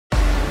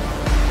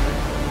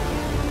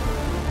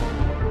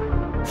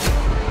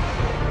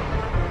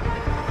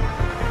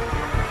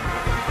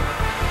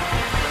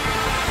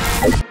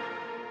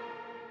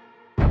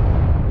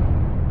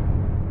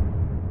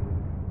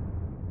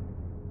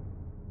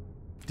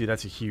Dude,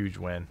 that's a huge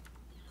win.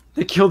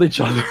 They killed each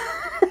other.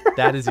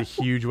 That is a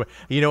huge win.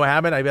 You know what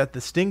happened? I bet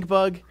the stink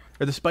bug,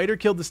 or the spider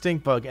killed the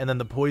stink bug, and then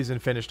the poison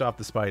finished off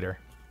the spider.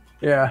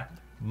 Yeah.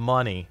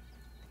 Money.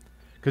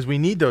 Because we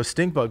need those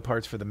stink bug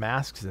parts for the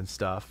masks and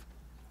stuff.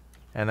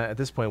 And at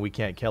this point, we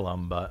can't kill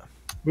them, but...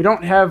 We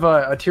don't have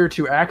a tier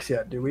 2 axe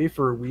yet, do we,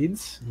 for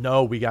weeds?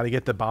 No, we got to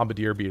get the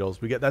bombardier beetles.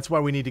 That's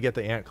why we need to get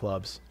the ant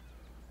clubs.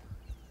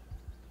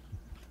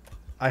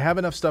 I have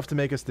enough stuff to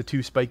make us the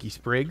 2 spiky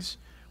sprigs,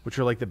 which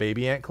are like the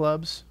baby ant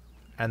clubs,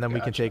 and then we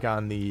can take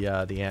on the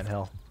ant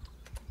hill.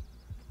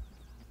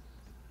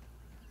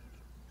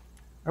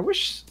 I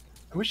wish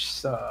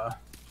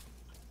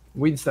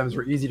weed stems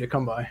were easy to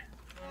come by.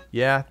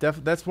 Yeah,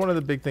 that's one of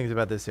the big things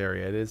about this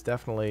area. It is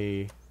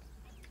definitely...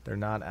 They're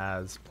not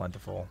as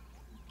plentiful.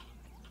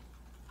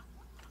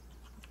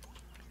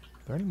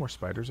 Are there any more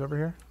spiders over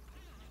here?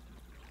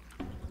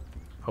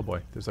 Oh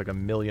boy, there's like a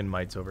million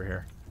mites over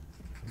here.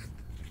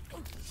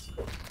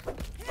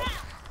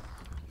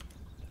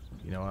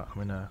 You know what?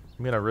 I'm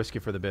gonna risk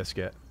it for the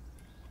biscuit.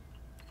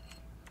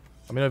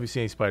 Let me know if you see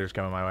any spiders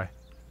coming my way.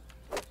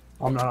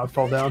 I'm not. I'll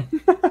fall down.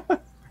 I'm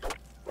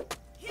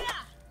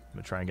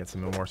gonna try and get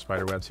some more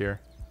spider webs here.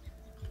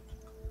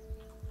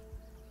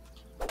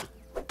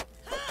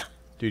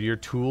 Dude, your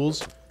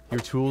tools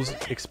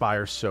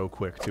expire so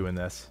quick doing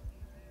this.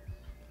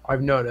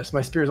 I've noticed.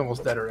 My spear's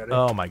almost dead already.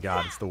 Oh my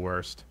god, it's the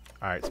worst.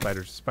 All right,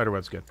 spider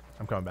web's good.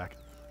 I'm coming back.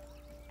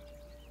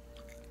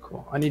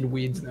 Cool. I need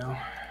weeds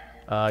now.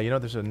 You know,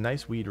 there's a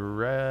nice weed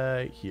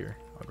right here.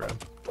 I'll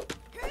grab.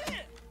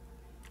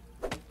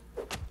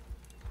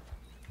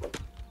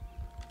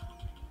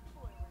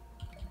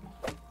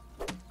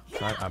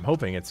 I'm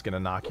hoping it's gonna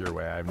knock your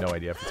way. I have no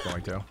idea if it's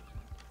going to.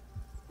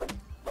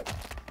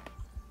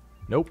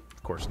 Nope,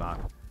 of course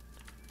not.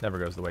 Never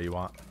goes the way you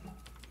want.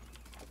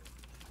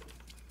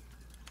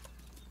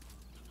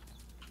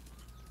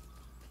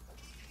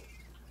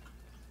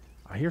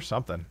 I hear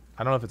something.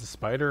 I don't know if it's a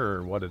spider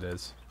or what it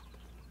is.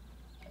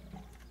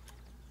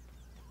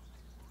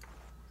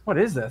 What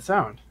is that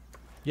sound?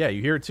 Yeah,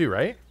 you hear it too,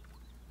 right?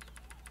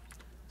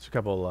 There's a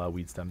couple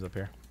weed stems up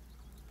here.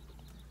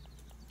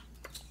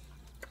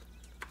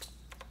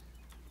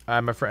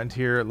 My friend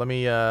here, let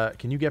me,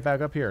 can you get back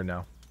up here or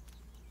no?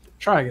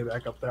 Try to get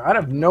back up there. I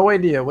have no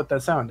idea what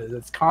that sound is.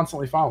 It's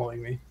constantly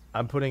following me.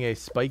 I'm putting a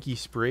spiky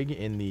sprig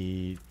in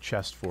the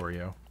chest for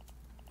you.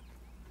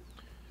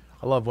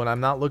 I love when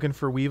I'm not looking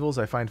for weevils,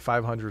 I find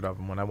 500 of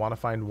them. When I want to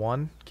find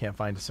one, can't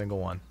find a single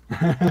one.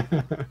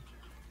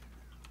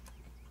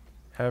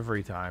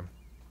 Every time.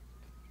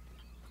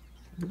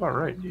 You're about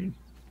right, dude.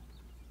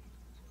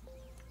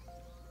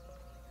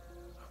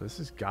 This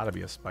has got to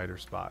be a spider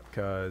spot,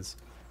 because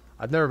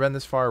I've never been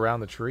this far around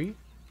the tree.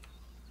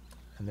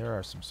 And there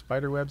are some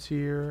spider webs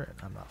here, and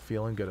I'm not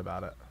feeling good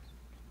about it.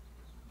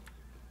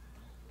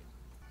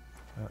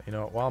 You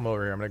know what, while I'm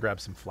over here, I'm going to grab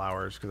some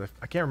flowers, because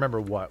I can't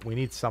remember what. We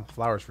need some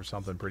flowers for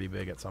something pretty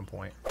big at some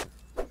point.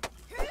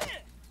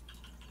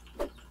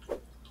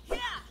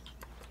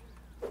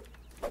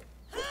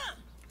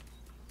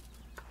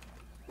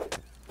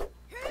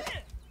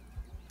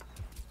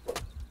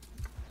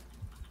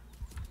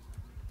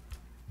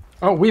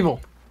 Oh, weevil.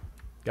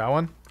 Got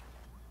one?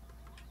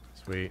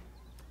 Sweet.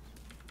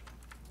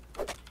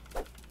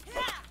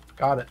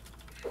 Got it.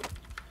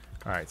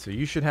 Alright, so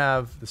you should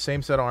have the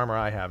same set of armor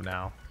I have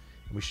now.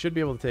 We should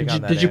be able to take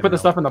on that. Did you put the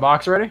stuff in the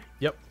box already?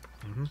 Yep.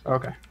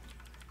 Okay.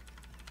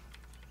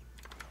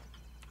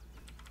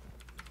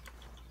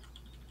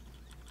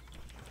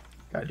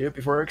 Gotta do it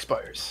before it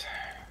expires.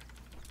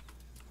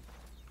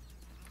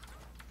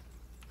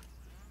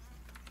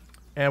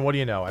 And what do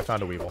you know? I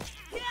found a weevil.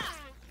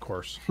 Of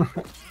course.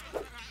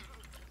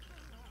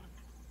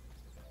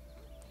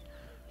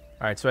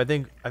 Alright, so I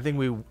think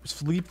we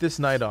sleep this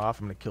night off.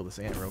 I'm gonna kill this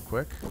ant real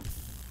quick.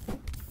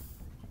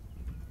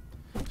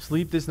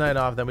 Sleep this night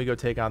off, then we go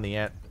take on the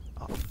ant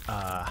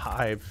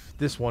hive.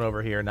 This one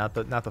over here, not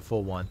the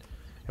full one,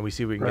 and we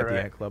see if we can get the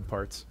ant club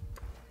parts.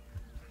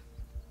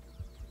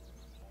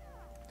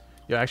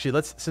 Yeah,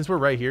 actually, since we're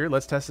right here,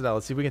 let's test it out.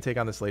 Let's see if we can take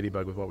on this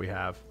ladybug with what we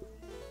have.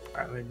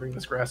 All right, let me bring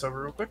this grass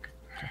over real quick.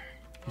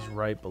 He's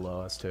right below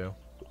us too.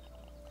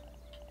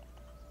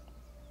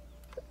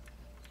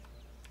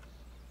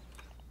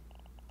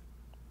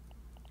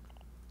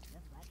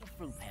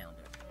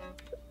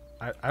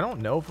 I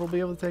don't know if we'll be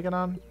able to take it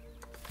on.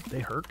 They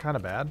hurt kind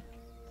of bad.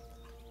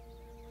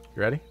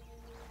 You ready?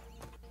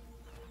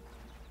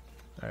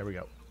 There we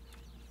go.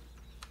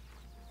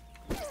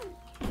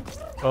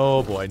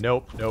 Oh boy,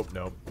 nope.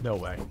 No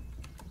way.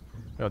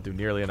 We don't do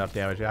nearly enough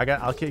damage.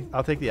 I'll take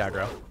the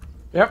aggro.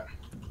 Yep.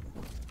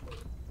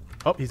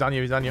 Oh, he's on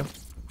you.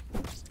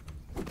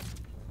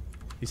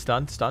 He's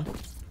stunned.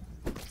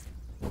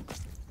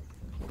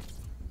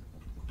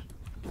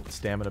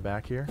 Stamina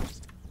back here.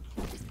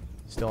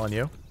 Still on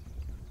you.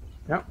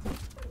 Yep.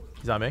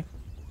 He's on me.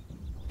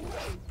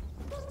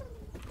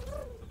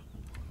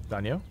 He's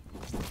on you.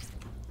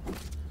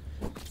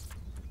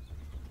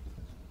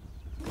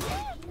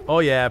 Oh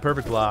yeah,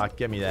 perfect block.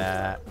 Get me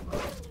that.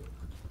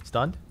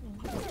 Stunned.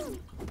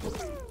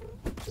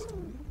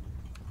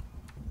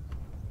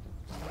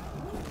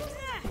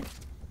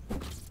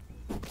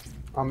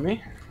 On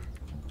me.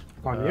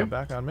 On you.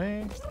 Back on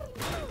me.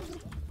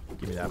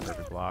 Give me that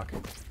perfect block.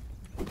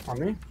 On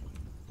me.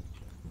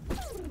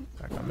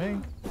 Back on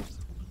me.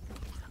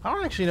 I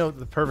don't actually know if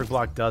the perfect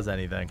block does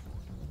anything.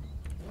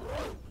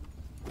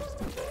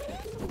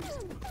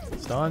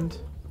 Stunned.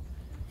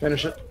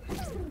 Finish it.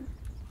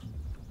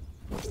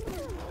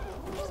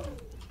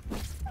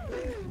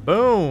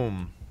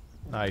 Boom.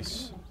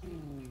 Nice.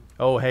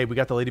 Oh, hey, we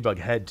got the ladybug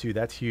head too.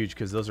 That's huge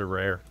because those are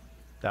rare.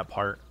 That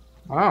part.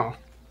 Wow.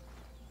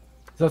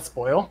 Does that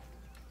spoil?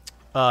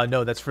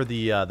 No, that's for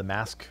the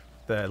mask.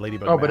 The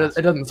ladybug. Oh, mask. but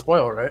it doesn't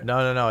spoil, right?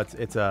 No.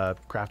 It's a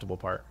craftable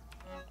part.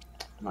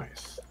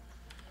 Nice.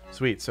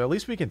 Sweet. So at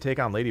least we can take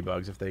on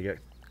ladybugs if they get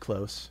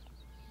close.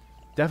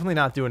 Definitely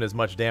not doing as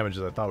much damage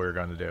as I thought we were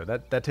going to do.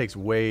 That takes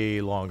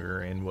way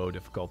longer in WoW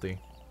difficulty.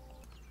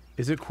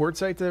 Is it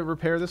quartzite to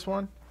repair this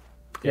one?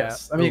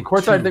 Yes. Yeah. I mean, Oh,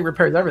 quartzite, I 2. think,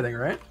 repairs everything,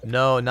 right?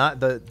 No, not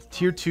the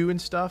tier 2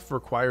 and stuff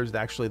requires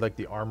actually like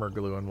the armor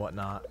glue and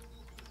whatnot.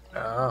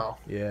 Oh.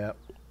 Yeah.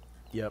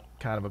 Yep.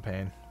 Kind of a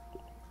pain.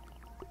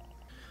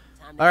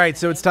 All right,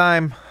 so it's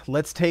time.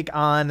 Let's take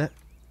on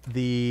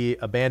the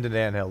abandoned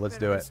anthill. Let's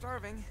do it.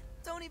 Starving.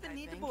 Don't even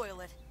need to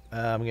boil it.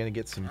 I'm gonna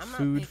get some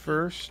food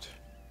first.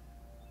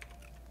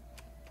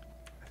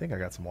 I think I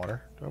got some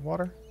water. Do I have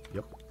water?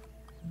 Yep.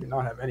 Do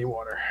not have any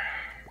water.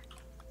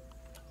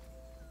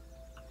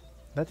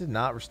 That did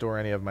not restore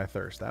any of my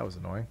thirst. That was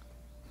annoying.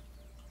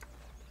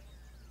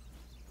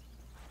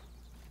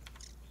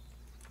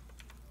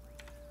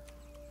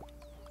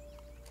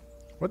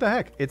 What the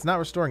heck? It's not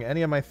restoring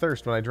any of my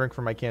thirst when I drink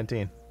from my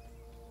canteen.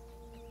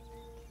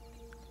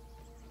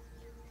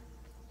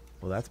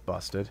 Well, that's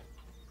busted.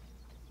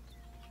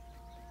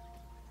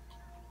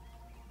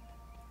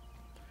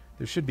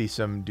 There should be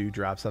some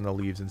dewdrops on the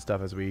leaves and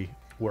stuff as we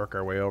work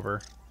our way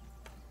over.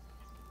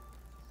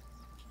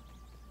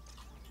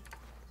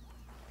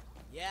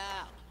 Yeah,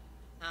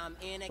 I'm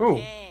in a Ooh.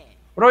 can.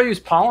 What do I use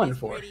pollen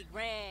for?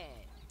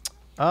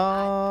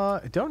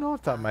 I don't know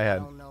off the top of my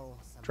head.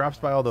 Drops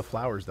by all the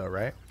flowers though,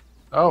 right?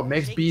 Oh,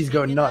 makes bees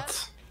go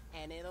nuts.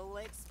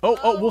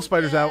 Oh, wolf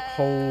spider's out.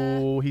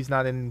 Oh, he's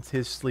not in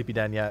his sleepy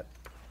den yet.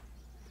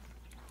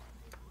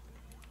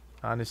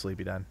 On his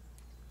sleepy den.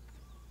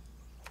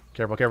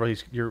 Careful, careful.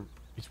 He's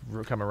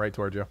coming right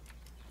towards you.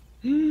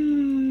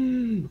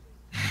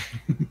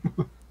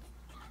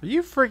 Are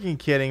you freaking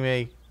kidding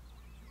me?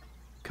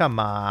 Come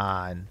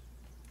on.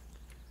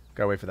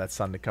 Gotta wait for that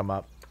sun to come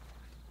up.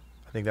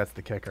 I think that's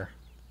the kicker.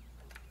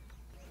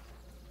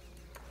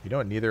 You know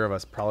what neither of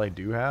us probably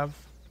do have?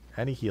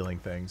 Any healing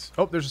things.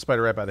 Oh, there's a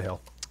spider right by the hill.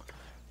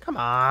 Come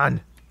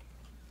on.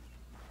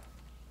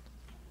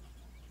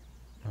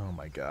 Oh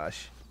my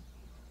gosh.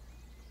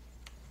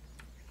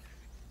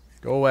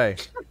 Go away.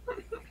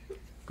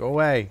 Go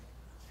away.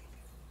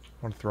 I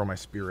want to throw my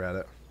spear at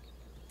it.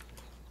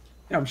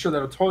 Yeah, I'm sure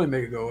that'll totally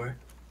make it go away.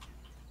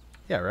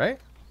 Yeah, right?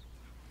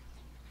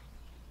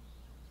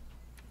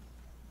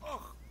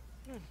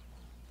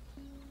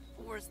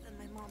 Worse than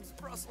my mom's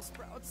Brussels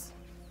sprouts.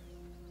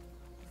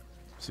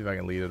 See if I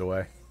can lead it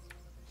away.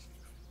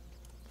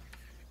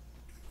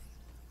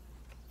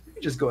 You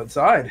can just go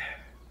inside.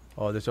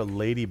 Oh, there's a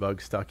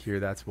ladybug stuck here.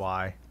 That's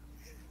why. I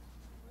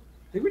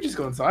think we just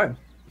go inside.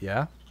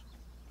 Yeah?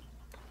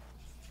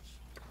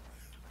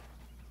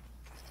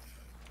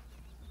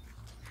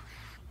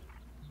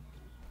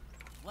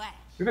 What?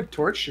 We have a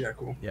torch? Yeah,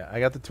 cool. Yeah,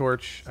 I got the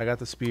torch. I got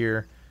the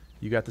spear.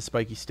 You got the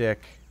spiky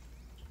stick.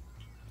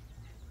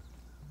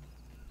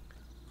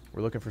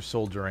 We're looking for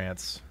soldier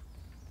ants.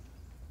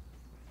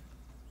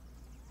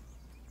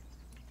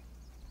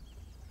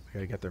 We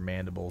gotta get their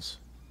mandibles.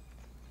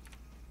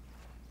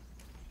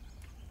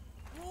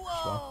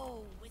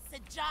 Whoa! It's a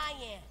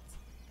giant.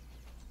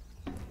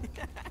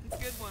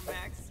 Good one,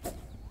 Max.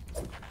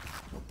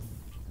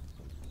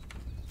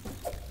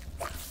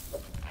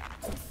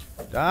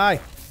 Die!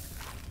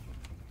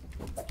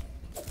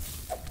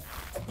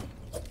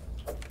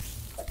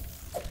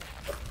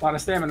 A lot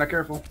of stamina,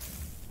 careful.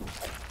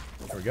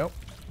 There we go.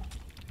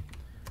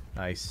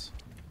 Nice.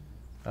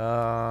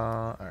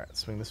 Alright,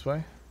 swing this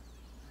way.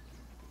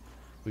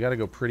 We gotta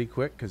go pretty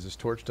quick because this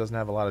torch doesn't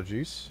have a lot of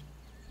juice.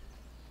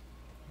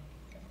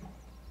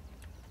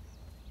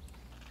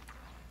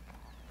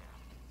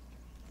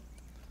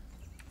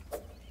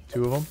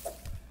 Two of them.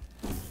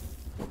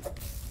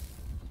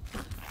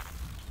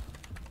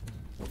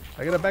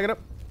 Back it up, back it up.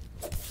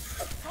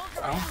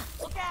 Oh.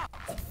 Look out!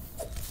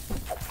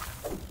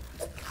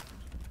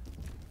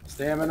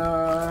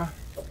 Stamina.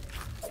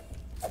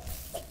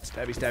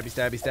 Stabby, stabby,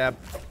 stabby, stab.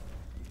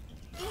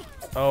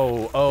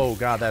 Oh,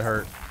 God, that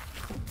hurt.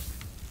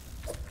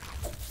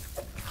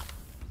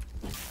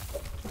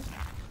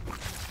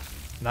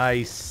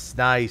 Nice,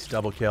 nice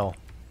double kill.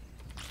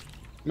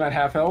 I'm at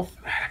half health.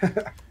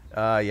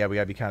 Yeah, we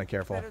gotta be kind of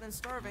careful. Better than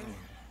starving,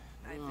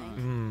 I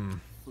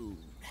think.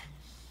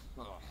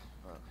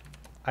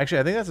 Actually,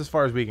 I think that's as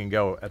far as we can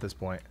go at this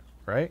point,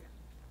 right?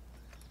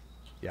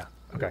 Yeah,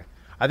 okay.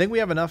 I think we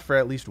have enough for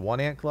at least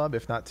one ant club,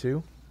 if not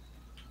two.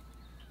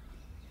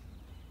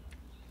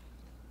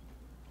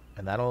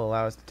 And that'll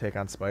allow us to take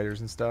on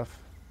spiders and stuff.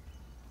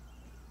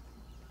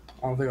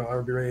 I don't think I'll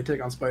ever be ready to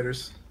take on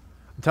spiders.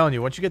 I'm telling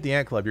you, once you get the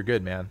ant club, you're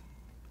good, man.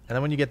 And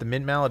then when you get the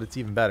mint mallet, it's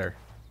even better.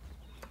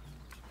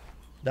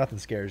 Nothing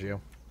scares you.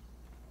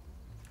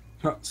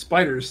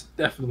 Spiders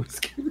definitely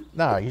scary.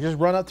 Nah, you just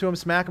run up to them,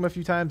 smack them a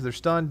few times, they're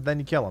stunned, then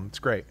you kill them. It's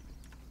great.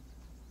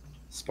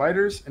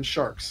 Spiders and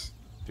sharks.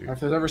 Dude. If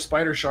there's ever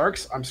spider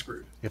sharks, I'm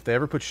screwed. If they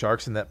ever put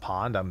sharks in that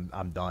pond,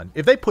 I'm done.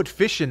 If they put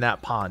fish in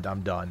that pond,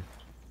 I'm done.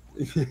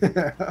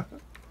 Yeah.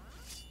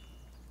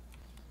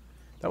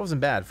 That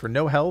wasn't bad for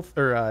no health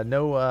or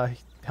no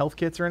health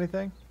kits or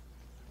anything.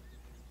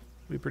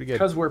 Be pretty good.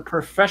 Because we're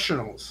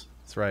professionals.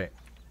 That's right.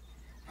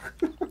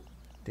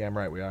 Damn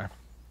right we are.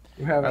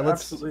 We have All right,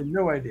 absolutely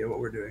no idea what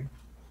we're doing.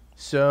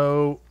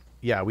 So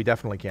yeah, we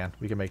definitely can.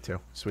 We can make 2.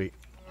 Sweet.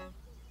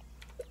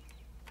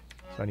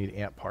 So I need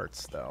ant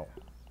parts though.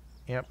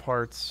 Ant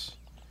parts,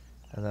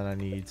 and then I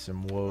need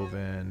some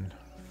woven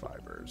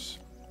fibers.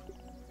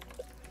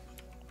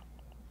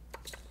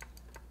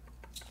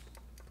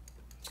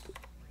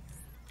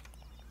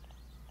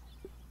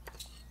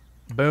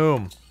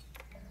 Boom.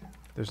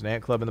 There's an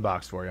ant club in the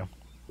box for you.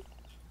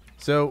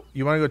 So,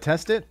 you want to go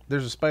test it?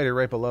 There's a spider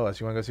right below us.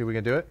 You want to go see if we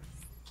can do it?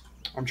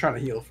 I'm trying to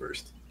heal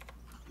first.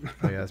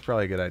 Oh, yeah, that's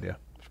probably a good idea.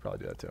 Should probably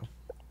do that, too.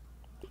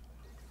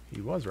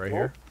 He was right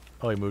here.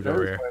 Oh, he moved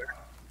over here.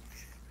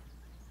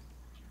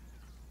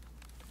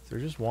 Is there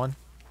just one?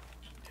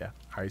 Yeah.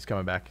 All right, he's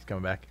coming back. He's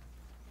coming back.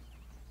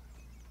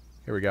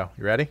 Here we go.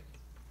 You ready?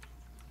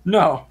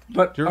 No,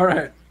 but Sure. all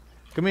right.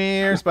 Come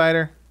here,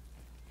 spider.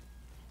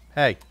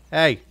 Hey,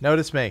 hey,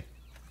 notice me.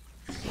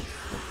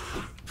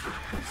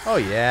 Oh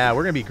yeah,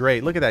 we're gonna be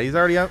great. Look at that. He's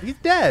already out. He's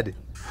dead.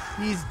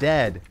 He's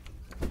dead.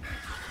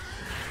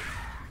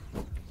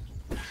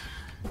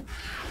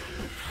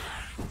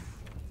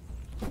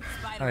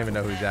 I don't even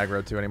know who he's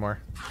aggro to anymore.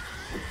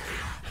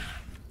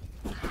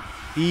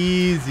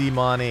 Easy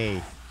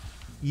money.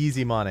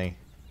 Easy money.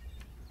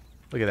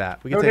 Look at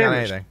that. We can No take on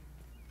damage. anything.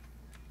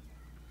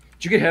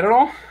 Did you get hit at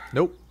all?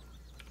 Nope.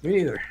 Me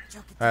neither.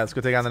 All right, let's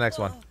go take on the next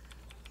one.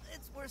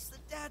 It's worse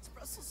than Dad's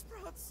Brussels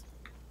sprouts.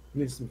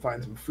 We need to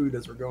find some food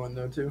as we're going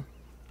though too.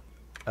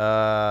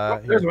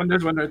 Here. There's one.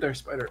 There's one right there.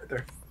 Spider right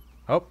there.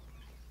 Oh.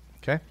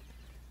 Okay.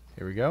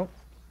 Here we go.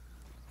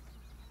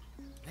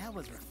 That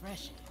was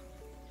refreshing.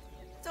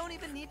 Don't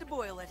even need to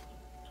boil it.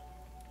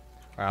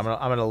 All right,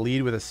 I'm gonna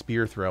lead with a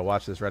spear throw.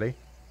 Watch this. Ready?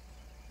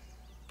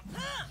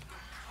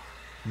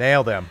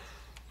 Nailed him.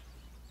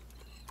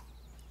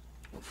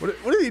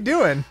 What is he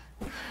doing?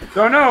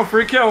 Don't know.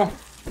 Free kill.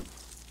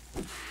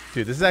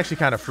 Dude, this is actually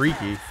kind of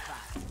freaky.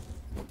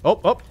 Oh.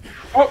 Oh,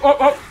 oh,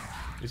 oh.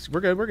 We're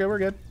good. We're good. We're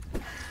good.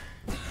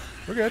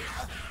 We're good.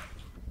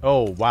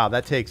 Oh, wow.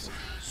 That takes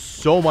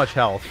so much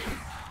health.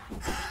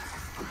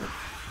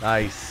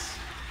 Nice.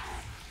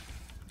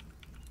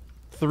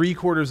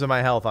 3/4 of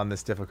my health on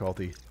this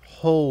difficulty.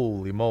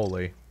 Holy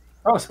moly.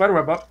 Oh, spider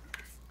web up.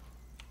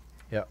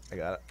 Yep, I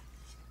got it.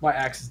 My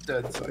axe is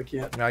dead, so I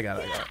can't. I got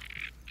it. I got it.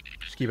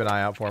 Just keep an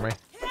eye out for me.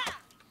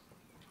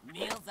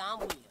 Meals on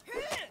wheels.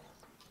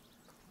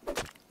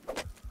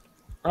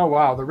 Oh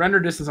wow, the render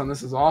distance on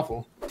this is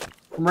awful.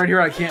 From right here,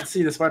 I can't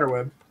see the spider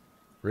web.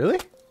 Really?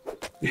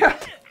 Yeah.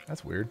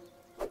 That's weird.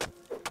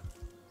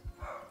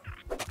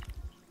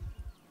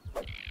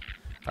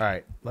 All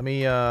right, let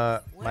me.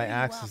 My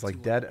axe is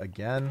like dead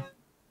again.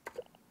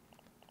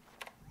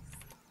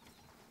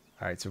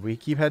 All right, so we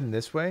keep heading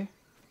this way.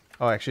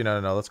 Oh, actually, no.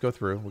 Let's go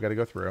through. We got to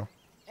go through.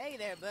 Hey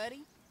there,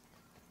 buddy.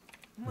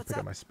 I'll pick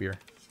up my spear.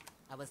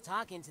 I was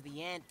talking to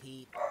the ant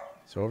peep.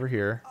 So over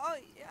here, Oh,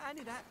 yeah, I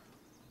knew that.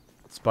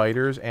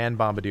 spiders and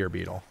bombardier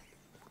beetle.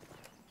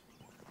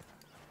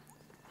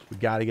 We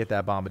got to get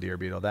that bombardier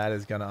beetle. That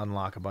is going to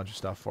unlock a bunch of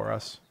stuff for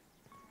us.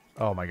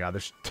 Oh my god,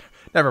 there's...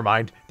 Never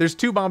mind. There's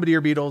 2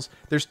 bombardier beetles.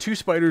 There's 2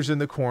 spiders in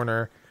the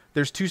corner.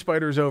 There's 2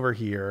 spiders over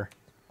here.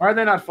 Why are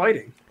they not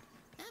fighting?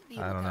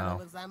 I don't know.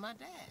 Looks like my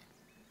dad.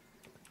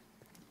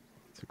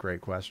 It's a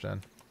great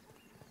question.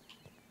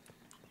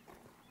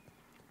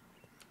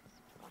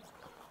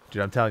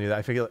 Dude, I'm telling you,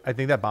 I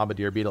think that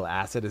bombardier beetle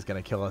acid is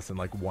going to kill us in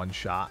like 1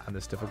 shot on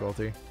this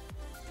difficulty.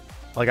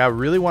 Like, I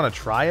really want to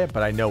try it,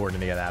 but I know we're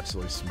going to get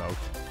absolutely smoked.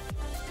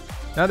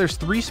 Now there's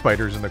 3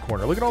 spiders in the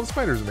corner. Look at all the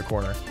spiders in the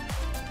corner.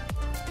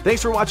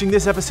 Thanks for watching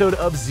this episode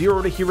of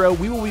Zero to Hero.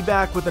 We will be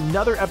back with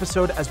another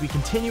episode as we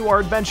continue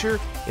our adventure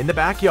in the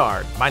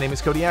backyard. My name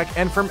is Codiak,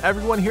 and from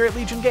everyone here at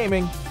Legion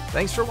Gaming,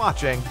 thanks for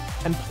watching,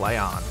 and play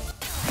on.